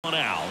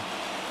Now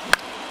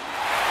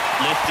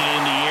lifted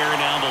in the air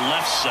down the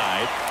left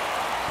side.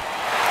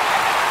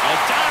 A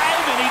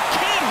dive, and he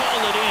can't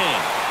hold it in.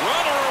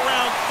 Runner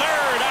around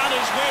third on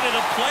his way to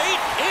the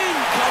plate. In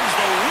comes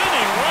the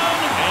winning run,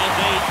 and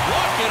they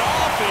walk it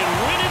off and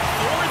win it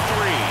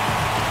 4-3.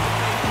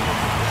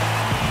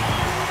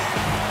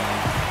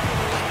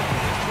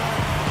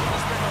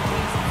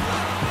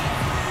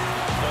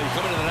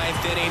 Coming to the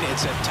ninth inning,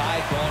 it's a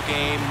tied ball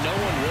game. No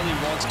one really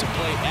wants to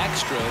play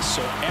extra,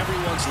 so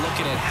everyone's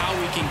looking at how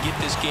we can get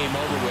this game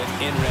over with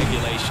in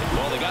regulation.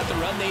 Well, they got the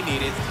run they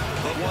needed,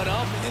 put one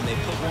up, and they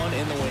put one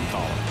in the win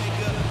column.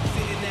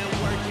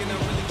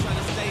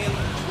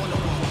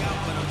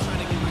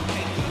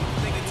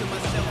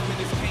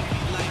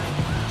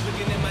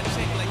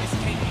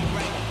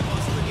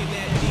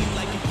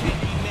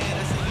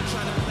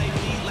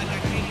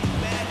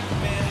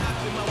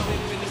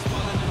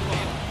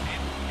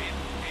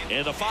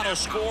 And the final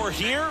score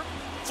here,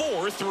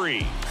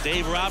 4-3.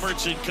 Dave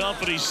Roberts and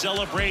company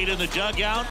celebrate in the dugout.